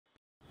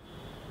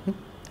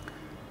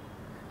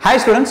Hi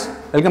students,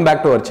 welcome back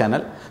to our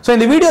channel. So in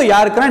the video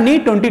யாருக்குனா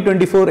Neet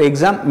 2024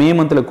 exam மே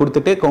மந்த்ல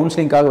கொடுத்துட்டு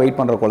கவுன்சிலிங்காக wait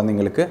பண்ற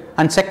குழந்தைகளுக்கு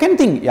and second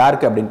thing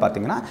யாருக்கு அப்படினு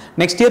பாத்தீங்கன்னா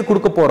next year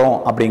கொடுக்க போறோம்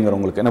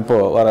அப்படிங்கறவங்களுக்கு இப்போ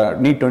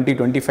Neet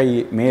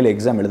 2025 மேல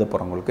எக்ஸாம் எழுத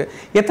போறவங்களுக்கு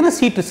எத்தனை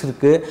சீட்ஸ்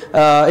இருக்கு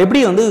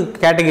எப்படி வந்து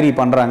கேட்டகரி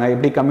பண்றாங்க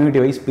எப்படி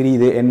கம்யூனிட்டி வைஸ்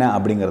பிரியுது என்ன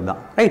அப்படிங்கிறது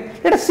தான்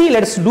right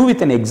let's do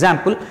with an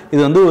example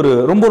இது வந்து ஒரு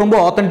ரொம்ப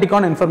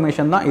ஆத்தென்டிக்கான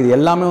இன்ஃபர்மேஷன் தான் இது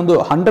எல்லாமே வந்து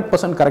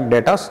 100% correct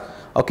datas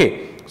okay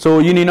so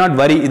you need not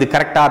worry இது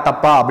கரெக்ட்டா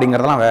தப்பா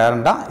அப்படிங்கறதெல்லாம்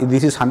வேண்டாம்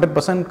this is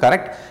 100%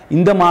 கரெக்ட்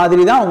இந்த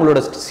மாதிரி தான் உங்களோட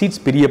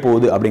சீட்ஸ் பிரிய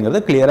போகுது அப்படிங்கறத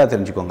கிளியரா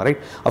தெரிஞ்சுக்கோங்க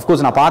ரைட் of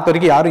course நான் பார்த்த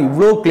வரைக்கும் யாரும்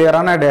இவ்ளோ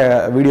கிளியரான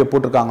வீடியோ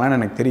போட்டுருக்காங்கன்னு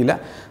எனக்கு தெரியல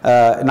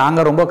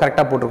நாங்க ரொம்ப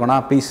கரெக்ட்டா போட்டுருக்கோம்னா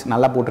ப்ளீஸ்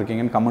நல்லா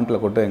போட்டுருக்கீங்கன்னு கமெண்ட்ல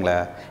போட்டு எங்களை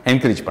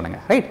என்கரேஜ் பண்ணுங்க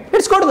right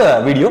let's go to the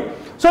video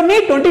so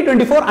Neet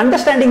 2024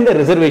 understanding the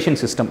reservation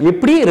system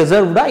எப்படி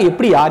ரிசர்வ்டா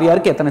எப்படி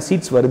யாருக்கு எத்தனை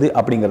சீட்ஸ் வருது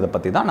அப்படிங்கறத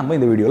பத்தி தான் நம்ம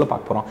இந்த வீடியோல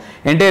பார்க்க போறோம்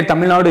என்டையர்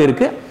தமிழ்நாடு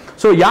இருக்கு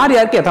so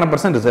யாருக்கு எத்தனை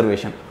 %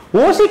 ரிசர்வேஷன்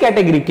OC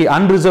கேட்டகரிக்கு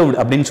unreserved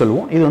அப்படினு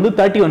சொல்லுவோம் இது வந்து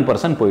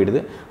 31% போயிடுது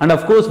and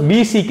of course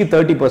BC க்கு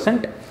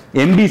 30%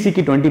 MBC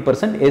க்கு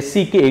 20%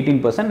 SC க்கு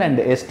 18% and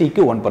ST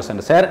க்கு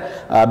 1% சார்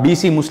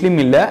BC முஸ்லிம்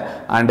இல்ல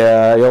and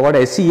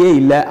எவோட SCA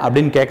இல்ல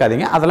அப்படினு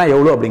கேட்காதீங்க அதெல்லாம்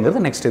எவ்வளவு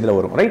அப்படிங்கிறது நெக்ஸ்ட் இதுல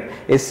வரும் ரைட்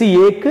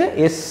SCA க்கு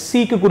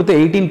SC க்கு கொடுத்த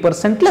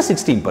 18% ல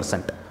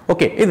 16%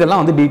 ஓகே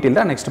இதெல்லாம் வந்து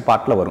டீடைலா நெக்ஸ்ட்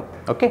பார்ட்ல வரும்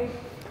ஓகே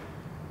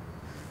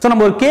So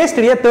நம்ம ஒரு கேஸ்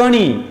ஸ்டடியா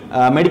தேனி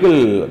மெடிக்கல்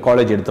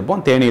காலேஜ்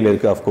எடுத்துப்போம் தேனியில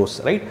இருக்கு of course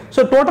ரைட்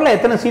சோ டோட்டலா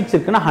எத்தனை சீட்ஸ்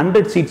இருக்குன்னா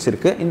 100 சீட்ஸ்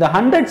இருக்கு இந்த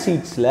 100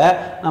 சீட்ஸ்ல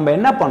நம்ம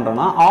என்ன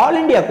பண்றோம்னா ஆல்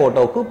இந்தியா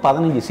கோட்டாவுக்கு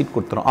 15 சீட்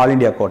கொடுத்துறோம் ஆல்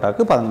இந்தியா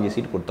கோட்டாவுக்கு 15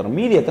 சீட் கொடுத்துறோம்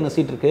மீதி எத்தனை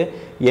சீட் இருக்கு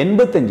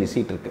 85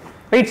 சீட் இருக்கு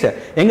ரைட் சார்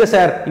எங்க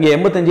சார் இங்க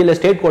 85 ல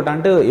ஸ்டேட்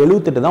கோட்டான்ட்டு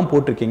 78 தான்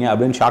போட்டுருக்கீங்க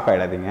அப்படின்னு ஷாக்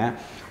ஆயிடாதீங்க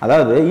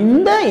அதாவது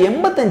இந்த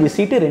 85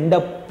 சீட் ரெண்டா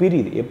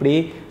பிரியுது எப்படி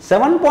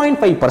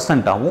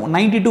 7.5% ஆகும்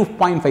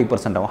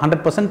 92.5% ஆகும்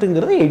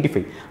 100%ங்கிறது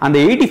 85 அந்த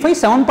 85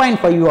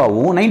 7.5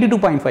 ஆகும்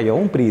 92.5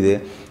 ஆகும் பிரியுது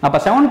அப்ப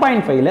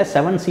 7.5 ல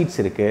 7 சீட்ஸ்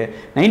இருக்கு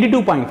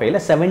 92.5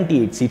 ல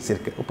 78 சீட்ஸ்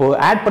இருக்கு இப்போ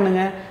ஆட்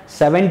பண்ணுங்க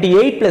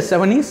 78 plus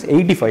 7 is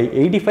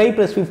 85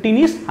 plus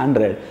 15 is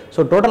 100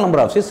 so total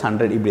number of seats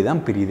 100 இப்படி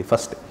தான் பிரியுது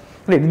first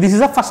right this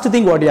is the first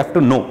thing what you have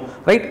to know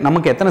right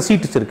நமக்கு எத்தனை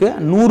சீட்ஸ் இருக்கு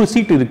 100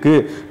 சீட் இருக்கு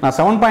நான்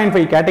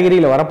 7.5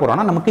 கேட்டகரியில வர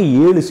போறேன்னா நமக்கு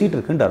 7 சீட்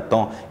இருக்குன்னு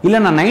அர்த்தம் இல்ல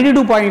நான்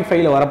 92.5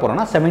 ல வர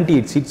போறேன்னா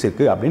 78 சீட்ஸ்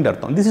இருக்கு அப்படினு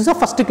அர்த்தம் this is the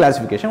first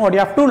classification what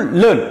you have to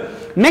learn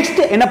next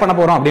என்ன பண்ண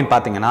போறோம் அப்படினு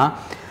பாத்தீங்கன்னா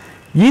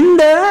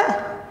இந்த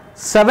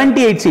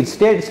 78 seats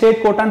state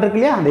quota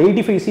இருக்கு இல்லையா அந்த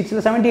 85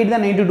 seatsல 78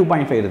 தான்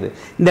 92.5 வருது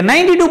இந்த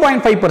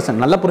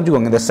 92.5% நல்லா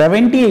புரிஞ்சுக்கோங்க இந்த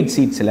 78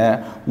 seatsல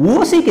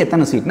OC க்கு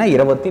எத்தனை சீட்னா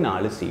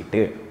 24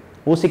 சீட்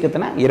OC க்கு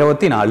எத்தனை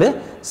 24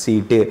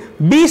 சீட்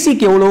BC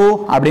க்கு எவ்வளவு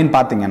அப்படினு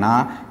பாத்தீங்கன்னா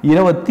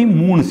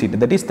 23 seat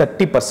that is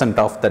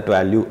 30% of that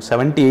value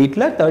 78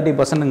 ல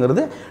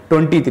 30%ங்கிறது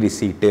 23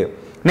 சீட்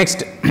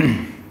next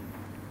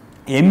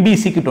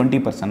MBC க்கு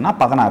 20% னா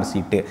 16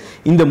 சீட்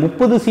இந்த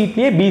 30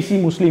 சீட்லயே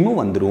BC முஸ்லிமும்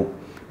வந்துரும்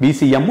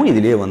BCM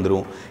இதிலே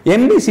வந்துரும்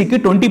MBC க்கு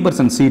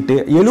 20% சீட்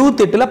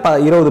 78 ல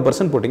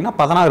 20% போடிங்கனா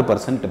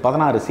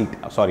 16% சீட்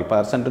சாரி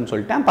 % ன்னு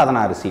சொல்லிட்டேன்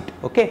 16 சீட்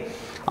ஓகே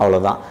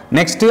அவ்வளவுதான்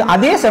நெக்ஸ்ட்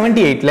அதே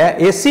 78 ல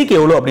SC க்கு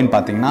எவ்வளவு அப்படினு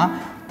பாத்தீங்கன்னா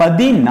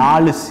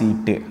 14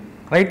 சீட்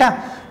ரைட்டா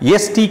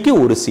ST க்கு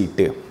ஒரு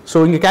சீட் சோ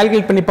இங்க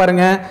கால்குலேட் பண்ணி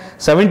பாருங்க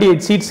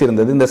 78 சீட்ஸ்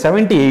இருந்தது இந்த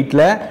 78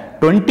 ல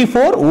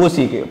 24 OC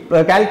க்கு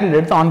கால்குலேட்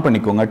எடுத்து ஆன்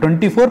பண்ணிக்கோங்க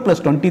 24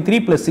 plus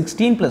 23 plus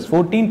 16 plus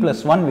 14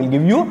 plus 1 will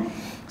give you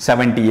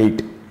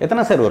 78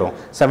 எத்தனை சார் வரும்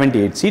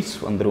 78 சீட்ஸ்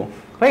வந்துரும்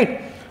ரைட்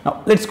now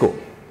let's go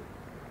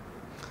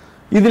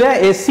இதுல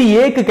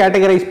SCA க்கு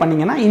கேட்டகரைஸ்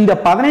பண்ணீங்கன்னா இந்த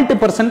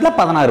 18% ல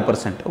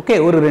 16% ஓகே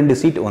ஒரு ரெண்டு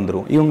சீட்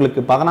வந்துரும்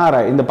இவங்களுக்கு 16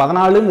 இந்த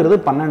 14ங்கிறது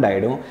 12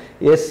 ஆயிடும்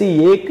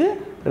SCA க்கு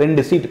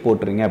ரெண்டு சீட்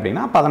போட்றீங்க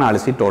அப்படினா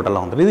 14 சீட்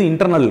டோட்டலா வந்துரும் இது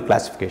இன்டர்னல்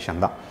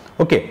கிளாசிஃபிகேஷன் தான்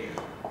ஓகே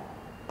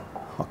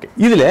ஓகே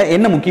இதுல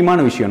என்ன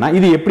முக்கியமான விஷயம்னா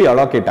இது எப்படி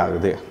அலோகேட்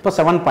ஆகுது இப்போ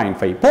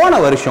 7.5 போன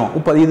வருஷம்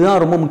இப்போ இதுதான்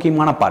ரொம்ப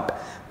முக்கியமான part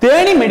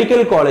Theni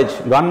medical college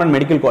government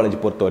medical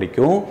college பொறுத்த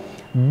வரைக்கும்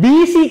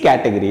BC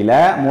கேட்டகரியில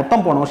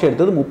மொத்தம் போன வருஷம்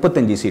எடுத்தது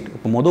 35 சீட்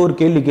இப்போ முதல் ஒரு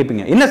கேள்வி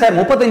கேட்பீங்க என்ன சார்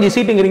 35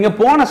 சீட்டுங்கறீங்க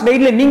போன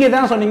ஸ்லைட்ல நீங்க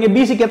தான் சொன்னீங்க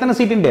BC க்கு எத்தனை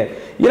சீட்டுன்னு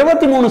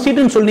 23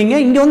 சீட்டுன்னு சொன்னீங்க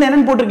இங்க வந்து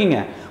என்னன்னு போட்டுருக்கீங்க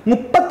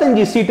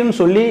 35 சீட்டுன்னு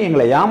சொல்லி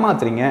எங்களை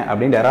ஏமாத்துறீங்க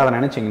அப்படின்னு யாராவது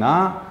நினைச்சீங்கன்னா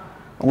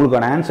உங்களுக்கு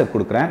ஒரு ஆன்சர்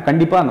கொடுக்குறேன்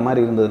கண்டிப்பா அந்த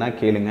மாதிரி இருந்ததுன்னா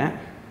கேளுங்க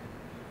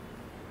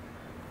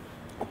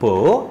இப்போ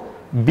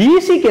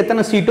BC க்கு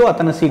எத்தனை சீட்டோ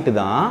அத்தனை சீட்டு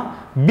தான்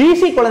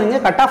BC குழந்தைங்க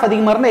கட் ஆஃப்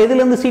அதிகமா இருந்தா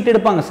எதுல இருந்து சீட்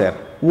எடுப்பாங்க சார்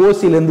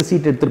OC ல இருந்து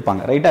சீட்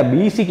எடுத்துப்பாங்க ரைட்டா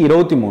BC க்கு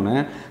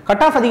 23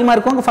 கட் ஆஃப் அதிகமா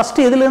இருக்கவங்க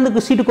ஃபர்ஸ்ட் எதுல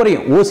இருந்து சீட்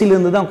குறையும் OC ல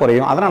இருந்து தான்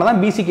குறையும் அதனால தான்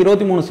BC க்கு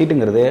 23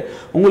 சீட்ங்கிறது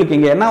உங்களுக்கு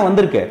இங்க என்ன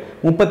வந்திருக்கு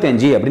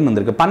 35 அப்படி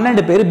வந்திருக்கு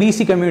 12 பேர்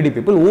BC கம்யூனிட்டி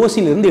பீப்பிள் OC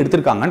ல இருந்து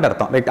எடுத்துருக்காங்கன்னு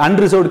அர்த்தம் ரைட்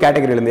அன்ரிசர்வ்ட்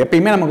கேட்டகரியில இருந்து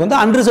எப்பயுமே நமக்கு வந்து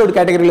அன்ரிசர்வ்ட்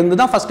கேட்டகரியில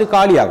இருந்து தான் ஃபர்ஸ்ட்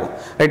காலி ஆகும்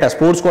ரைட்டா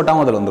ஸ்போர்ட்ஸ்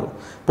கோட்டாவும் அதுல வந்துரும்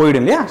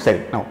போய்டும் இல்லையா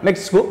சரி now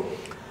let's go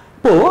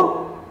இப்போ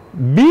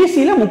BC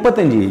ல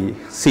 35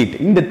 சீட்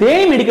இந்த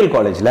தேனி மெடிக்கல்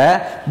காலேஜ்ல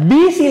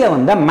BC ல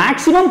வந்த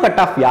மேக்ஸिमम கட்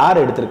ஆஃப் யார்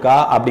எடுத்துர்க்கா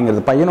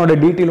அப்படிங்கிறது பையனோட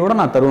டீடைலோட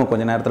நான் தருவேன்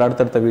கொஞ்ச நேரத்துல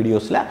அடுத்த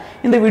வீடியோஸ்ல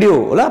இந்த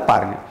வீடியோல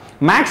பாருங்க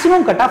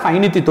maximum cut off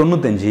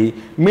 595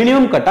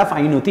 minimum cut off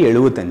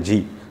 575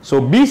 so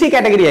PC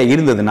கேட்டகரியா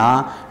இருந்ததுன்னா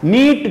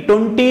நீட்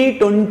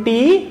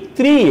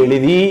 2023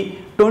 எழுதி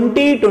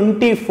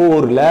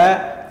 2024ல்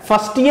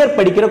ஃபர்ஸ்ட் இயர்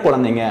படிக்கிற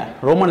குழந்தைங்க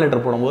ரோமன்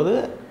லெட்டர் போடும்போது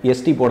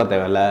எஸ்டி போட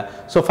தேவையில்ல.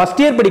 ஸோ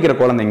ஃபர்ஸ்ட் இயர் படிக்கிற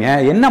குழந்தைங்க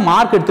என்ன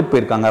மார்க் எடுத்துட்டு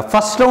போயிருக்காங்க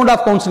first round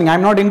of counselling, I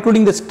am not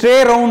including the stray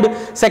round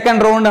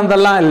second round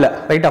அதெல்லாம் இல்லை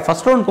ரைட்டா.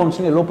 ஃபர்ஸ்ட் ரவுண்ட்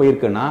கவுன்சிலிங் எவ்வளோ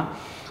போயிருக்குன்னா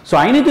ஸோ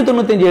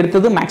 595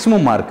 எடுத்தது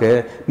மேக்ஸிமம் மார்க்,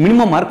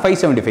 மினிமம் மார்க்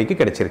 575க்கு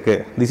கிடைச்சிருக்கு.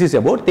 This is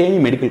about Theni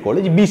medical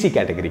college PC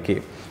கேட்டகரிக்கு.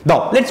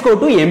 Let's go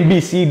to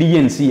MBC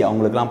DNC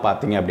அவங்களுக்குலாம்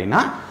பார்த்தீங்க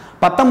அப்படின்னா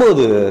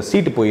 19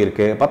 சீட்டு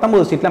போயிருக்கு.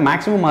 19 சீட்டில்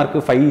maximum mark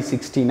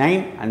 569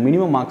 and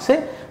minimum marks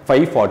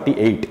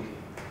 548.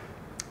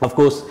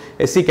 Of course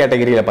SC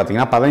கேட்டகரியில்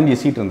பார்த்தீங்கன்னா 15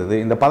 சீட் இருந்தது.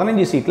 இந்த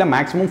 15 சீட்டில்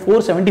மேக்ஸிமம்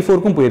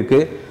 474க்கும்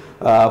போயிருக்கு,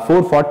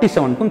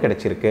 447க்கும்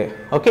கிடைச்சிருக்கு.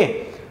 Okay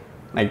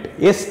right.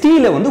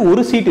 எஸ்டியில் வந்து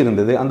ஒரு சீட்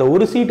இருந்தது. அந்த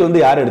ஒரு சீட் வந்து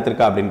யார்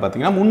எடுத்திருக்கா அப்படின்னு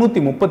பார்த்தீங்கன்னா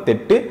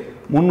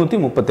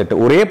 338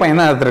 ஒரே பையன்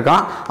தான்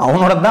எடுத்திருக்கான்.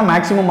 அவனோட தான்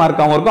மேக்ஸிமம்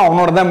மார்க்காகவும் இருக்கும்,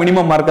 அவனோட தான்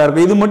மினிமம் மார்க்காக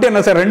இருக்கும். இது மட்டும்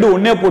என்ன சார் ரெண்டு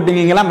ஒன்றே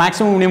போட்டிங்கன்னா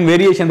மேக்ஸிமம் மினிமம்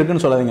வேரியேஷன்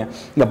இருக்குன்னு சொல்லாதீங்க.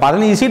 இந்த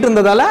 15 சீட்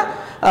இருந்ததால்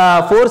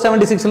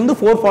 476லேருந்து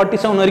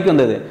 447 வரைக்கும்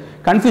வந்தது.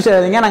 கன்ஃபியூஸ்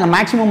ஆகாதீங்க. நாங்கள்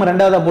மேக்ஸிமம்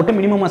ரெண்டாவதாக போட்டு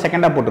மினிமம்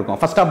செகண்டாக போட்டிருக்கோம்,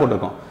 ஃபர்ஸ்ட்டாக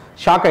போட்டிருக்கோம்.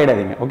 ஷாக்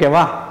ஆகிடாதீங்க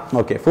ஓகேவா.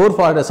 ஓகே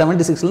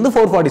 476லேருந்து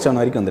 447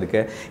 வரைக்கும்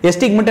வந்திருக்கு.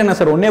 எஸ்டிக்கு மட்டும் என்ன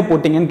சார் ஒன்னே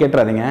போட்டிங்கன்னு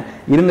கேட்டுறாதீங்க.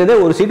 இருந்ததே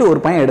ஒரு சீட்டு ஒரு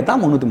பையன் எடுத்தா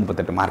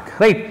 338 மார்க்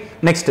ரைட்.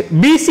 நெக்ஸ்ட்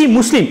பிசி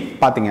முஸ்லீம்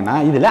பார்த்தீங்கன்னா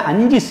இதில்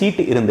 5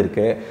 சீட்டு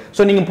இருந்திருக்கு.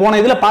 ஸோ நீங்கள் போன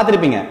இதில்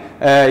பார்த்துருப்பீங்க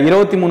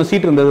 23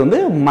 சீட் இருந்தது வந்து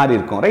மாறி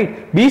இருக்கும் ரைட்.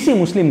 பிசி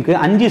முஸ்லீமுக்கு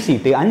 5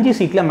 சீட்டு, 5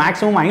 சீட்டில்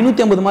மேக்ஸிமம்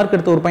 550 மார்க்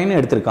எடுத்த ஒரு பையனும்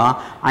எடுத்திருக்கான்,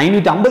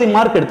 550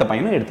 மார்க் எடுத்த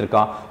பையனும்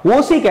எடுத்திருக்கான்.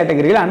 ஓசி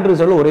கேட்டகரியில்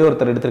அன்ரிசர்வ்ல ஒரே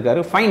ஒருத்தர் எடுத்திருக்காரு,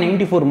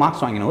 594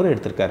 மார்க்ஸ் வாங்கினவர்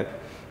எடுத்திருக்காரு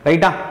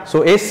ரைட்டா. ஸோ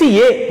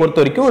எஸ்சிஏ பொறுத்த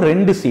வரைக்கும்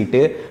 2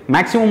 சீட்டு,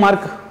 மேக்ஸிமம்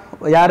மார்க்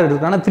யார்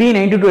எடுத்துக்கான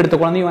 392 எடுத்த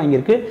குழந்தையும்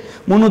வாங்கியிருக்கு,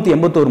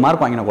 381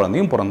 மார்க் வாங்கின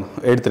குழந்தையும்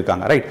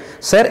எடுத்திருக்காங்க ரைட்.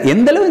 சார்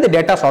எந்த அளவு இந்த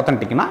டேட்டாஸ்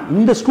ஆத்தென்டிக்னா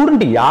இந்த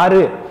ஸ்டூடெண்ட்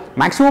யாரு,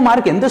 மேக்ஸிமம்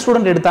மார்க் எந்த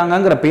ஸ்டூடெண்ட்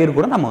எடுத்தாங்கிற பேர்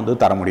கூட நம்ம வந்து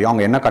தர முடியும்.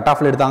 அவங்க என்ன கட்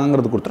ஆஃப்ல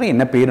எடுத்தாங்கிறது கொடுத்துரும்,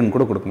 என்ன பேருன்னு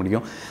கூட கொடுக்க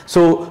முடியும்.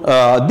 ஸோ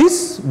திஸ்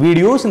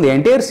வீடியோஸ் இந்த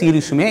என்டையர்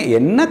சீரீஸுமே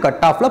என்ன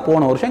கட் ஆஃப்ல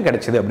போன வருஷம்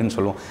கிடைச்சது அப்படின்னு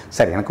சொல்லுவோம்.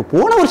 சார் எனக்கு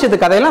போன வருஷத்து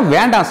கதையெல்லாம்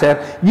வேண்டாம் சார்,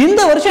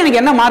 இந்த வருஷம்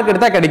எனக்கு என்ன மார்க்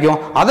எடுத்தா கிடைக்கும்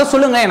அதை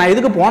சொல்லுங்க. நான்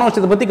இதுக்கு போன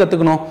வருஷத்தை பத்தி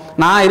கத்துக்கணும்.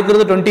 நான்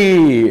இருக்கிறது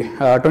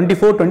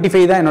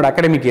 2024-25 தான் என்னோட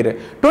அகாடமிக் இயர்.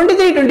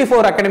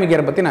 23-24 அகாடமிக்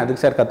இயர் பத்தி நான்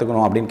எதுக்கு சார்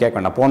கத்துக்கணும் அப்படின்னு கேட்க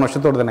வேண்டாம். போன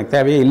வருஷத்தோட எனக்கு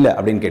தேவையே இல்லை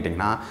அப்படின்னு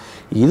கேட்டிங்கன்னா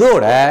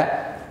இதோட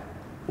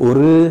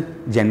ஒரு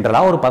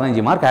ஜென்ரலாக ஒரு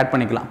 15 மார்க் ஆட்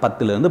பண்ணிக்கலாம்,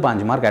 10லேருந்து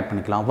 15 மார்க் ஆட்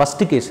பண்ணிக்கலாம்,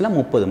 ஃபர்ஸ்ட் கேஸில்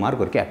 30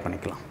 மார்க் வரைக்கும் ஆட்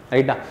பண்ணிக்கலாம்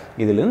ரைட்டா.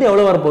 இதுலேருந்து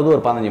எவ்வளோ வரப்போகுது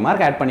ஒரு 15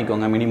 மார்க் ஆட்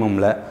பண்ணிக்கோங்க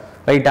மினிமமில்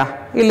ரைட்டா.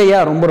 இல்லையா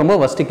ரொம்ப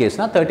ஃபர்ஸ்ட்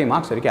கேஸ்னால் 30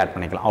 மார்க்ஸ் வரைக்கும் ஆட்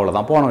பண்ணிக்கலாம்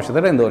அவ்வளோதான். போன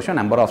வருஷத்தில் இந்த வருஷம்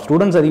நம்பர் ஆஃப்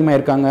ஸ்டூடெண்ட்ஸ் அதிகமாக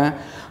இருக்காங்க,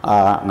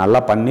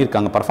 நல்லா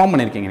பண்ணியிருக்காங்க, பர்ஃபார்ம்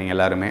பண்ணியிருக்கீங்க நீங்கள்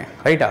எல்லாருமே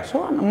ரைட்டா. ஸோ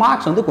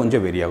மார்க்ஸ் வந்து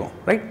கொஞ்சம் வெரி ஆகும்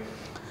right.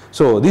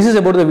 So this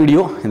is about the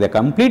video. இந்த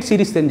கம்ப்ளீட்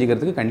சீரிஸ்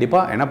தெரிஞ்சுக்கிறதுக்கு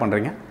கண்டிப்பாக என்ன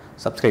பண்ணுறீங்க,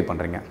 சப்ஸ்கிரைப்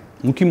பண்ணுறீங்க.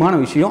 முக்கியமான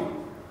விஷயம்,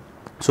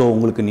 ஸோ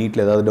உங்களுக்கு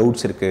நீட்டில் ஏதாவது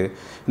டவுட்ஸ் இருக்குது,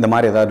 இந்த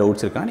மாதிரி ஏதாவது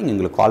டவுட்ஸ் இருக்குன்னா நீங்கள்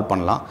எங்களுக்கு கால்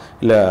பண்ணலாம்,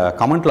 இல்லை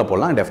கமெண்ட்டில்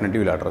போடலாம், definitely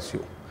will address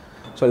you.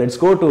 So let's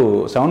go to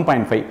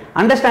 7.5.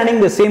 Understanding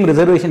the same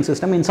reservation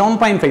system in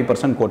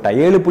 7.5% quota.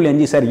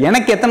 7.5 sir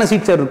எனக்கு எத்தனை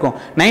சீட் சார் இருக்கும்?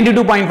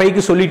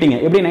 92.5க்கு சொல்லிட்டீங்க.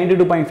 எப்படி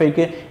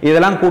 92.5க்கு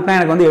இதெல்லாம் கூட்டினா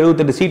எனக்கு வந்து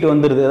 78 சீட்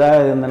வந்துடுது.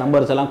 அதாவது இந்த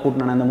நம்பர்ஸ் எல்லாம்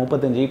கூட்டினா இந்த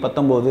 35,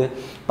 19,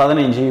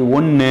 15,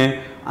 1,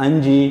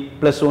 5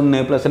 + 1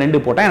 + 2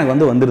 போட்டால் எனக்கு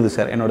வந்து வந்துடுது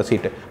சார் என்னோட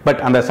சீட்டு.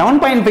 பட் அந்த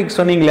 7.5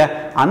 சொன்னீங்களே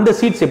அந்த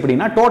சீட்ஸ்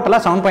எப்படின்னா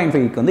டோட்டலாக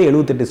 7.5க்கு வந்து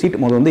 78 சீட்,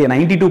 முதல் வந்து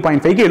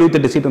 92.5க்கு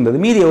 78 சீட் இருந்தது,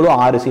 மீதி எவ்வளோ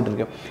 6 சீட்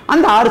இருக்கு.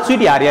 அந்த 6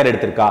 சீட் யார் யார்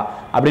எடுத்திருக்கா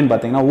அப்படின்னு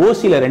பார்த்தீங்கன்னா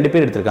ஓசியில் 2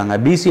 பேர் எடுத்திருக்காங்க,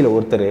 பிசியில்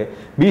ஒருத்தர்,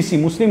 பிசி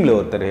முஸ்லீமில்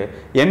ஒருத்தர்,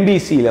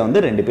 எம்பிசியில்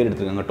வந்து 2 பேர்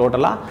எடுத்திருக்காங்க,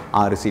 டோட்டலாக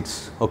 6 சீட்ஸ்.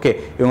 ஓகே,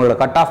 இவங்களோட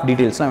கட் ஆஃப்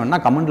டீட்டெயில்ஸ்லாம்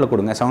வேணா கமெண்ட்டில்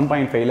கொடுங்க.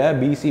 7.5ல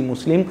பிசி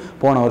முஸ்லீம்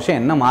போன வருஷம்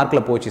என்ன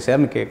மார்க்கில் போச்சு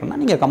சார்னு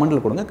கேட்கணும்னா நீங்கள்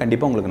கமெண்ட்டில் கொடுங்க,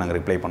 கண்டிப்பாக உங்களுக்கு நாங்கள்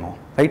ரிப்ளை பண்ணுவோம்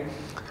right.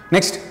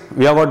 Next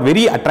we have got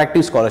very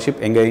attractive scholarship.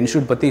 எங்கள்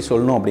இன்ஸ்டியூட் பற்றி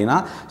சொல்லணும் அப்படின்னா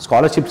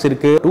ஸ்காலர்ஷிப்ஸ்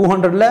இருக்குது.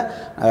 200ல்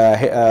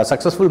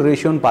சக்ஸஸ்ஃபுல்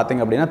ரேஷியோன்னு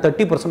பார்த்தீங்க அப்படின்னா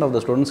 30% of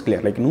the students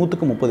clear, like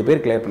 100க்கு 30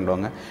 பேர் கிளியர்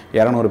பண்ணுவாங்க.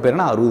 200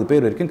 பேர்னா 60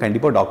 பேர் வரைக்கும்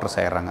கண்டிப்பாக டாக்டர்ஸ்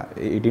ஆயிடுறாங்க.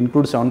 It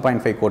include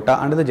 7.5 quota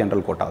and the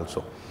general quota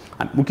also.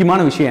 And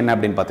முக்கியமான விஷயம் என்ன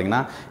அப்படின்னு பார்த்தீங்கன்னா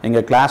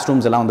எங்கள் கிளாஸ்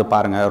ரூம்ஸ் எல்லாம் வந்து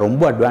பாருங்கள்,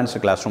 ரொம்ப அட்வான்ஸ்டு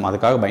கிளாஸ் ரூம்,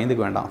 அதுக்காக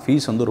பயந்துக்க வேண்டாம்.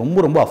 ஃபீஸ் வந்து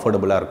ரொம்ப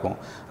அஃபோர்டபுளாக இருக்கும்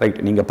ரைட்.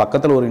 நீங்கள்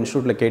பக்கத்தில் ஒரு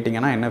இன்ஸ்டியூட்டில்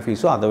கேட்டிங்கன்னா என்ன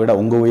ஃபீஸோ அதை விட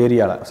உங்கள்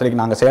ஏரியாவில், சரி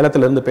நாங்கள்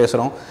சேலத்துலேருந்து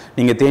பேசுகிறோம்,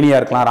 நீங்கள்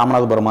தேனியாக இருக்கலாம்,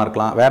 ராமநாதபுரமாக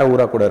இருக்கலாம், வேறு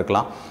ஊராக கூட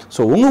இருக்கலாம்.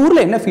 ஸோ உங்கள்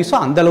ஊரில் என்ன ஃபீஸோ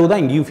அந்த அளவு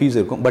தான் இங்கேயும் ஃபீஸ்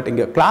இருக்கும். பட்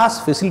இங்கே கிளாஸ்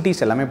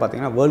ஃபெசிலிட்டிஸ் எல்லாமே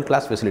பார்த்தீங்கன்னா வேர்ல்ட்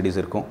கிளாஸ் ஃபெசிலிட்டிஸ்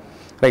இருக்கும்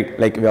right.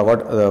 Like we have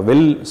got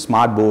well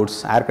smart boards,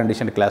 air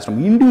conditioned classroom,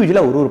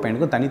 இண்டிவிஜுவலாக ஒரு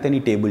பையனுக்கும் தனித்தனி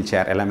டேபிள்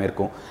சேர் எல்லாமே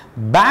இருக்கும்.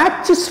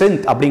 பேட்ச்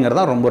ஸ்ட்ரென்த் அப்படிங்கிறது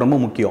தான் ரொம்ப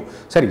முக்கியம்.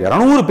 சரி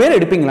 200 பேர்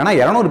எடுப்பீங்களா,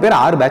 200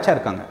 பேர் 6 பேட்சாக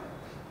இருக்காங்க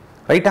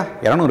ரைட்டா.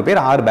 200 பேர்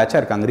 6 பேட்சாக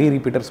இருக்காங்க.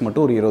 ரீபீட்டர்ஸ்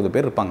மட்டும் ஒரு 20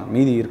 பேர் இருப்பாங்க,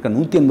 மீதி இருக்க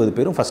 180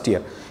 பேரும் ஃபஸ்ட்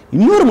இயர்.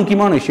 இன்னொரு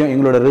முக்கியமான விஷயம்,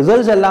 எங்களோட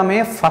ரிசல்ட்ஸ் எல்லாமே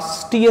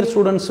ஃபஸ்ட் இயர்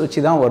ஸ்டூடெண்ட்ஸ்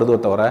வச்சு தான் வருதோ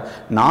தவிர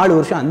 4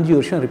 வருஷம் 5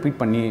 வருஷம் ரிப்பீட்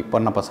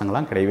பண்ண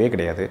பசங்களாம் கிடையவே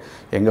கிடையாது.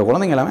 எங்கள்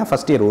குழந்தைங்க எல்லாமே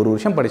ஃபஸ்ட் இயர் 1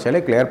 வருஷம்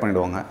படித்தாலே கிளியர்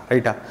பண்ணிடுவாங்க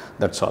ரைட்டா.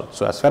 That's all.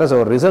 So as far as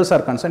our results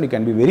are concerned, you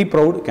can be very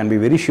proud, you can be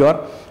very sure.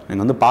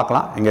 நீங்கள் வந்து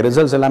பார்க்கலாம் எங்கள்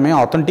ரிசல்ட்ஸ் எல்லாமே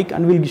authentic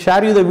and we'll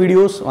share you the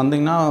videos.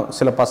 வந்தீங்கன்னா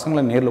சில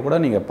பசங்களை நேரில் கூட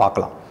நீங்கள்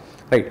பார்க்கலாம்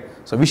right?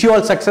 So wish you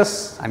all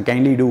success and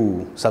kindly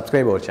do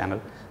subscribe our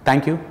channel.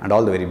 Thank you and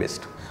all the very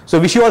best. So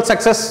wish you all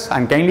success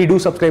and kindly do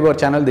subscribe our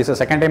channel. This is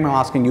the second time I'm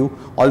asking you.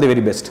 All the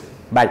very best.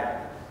 Bye.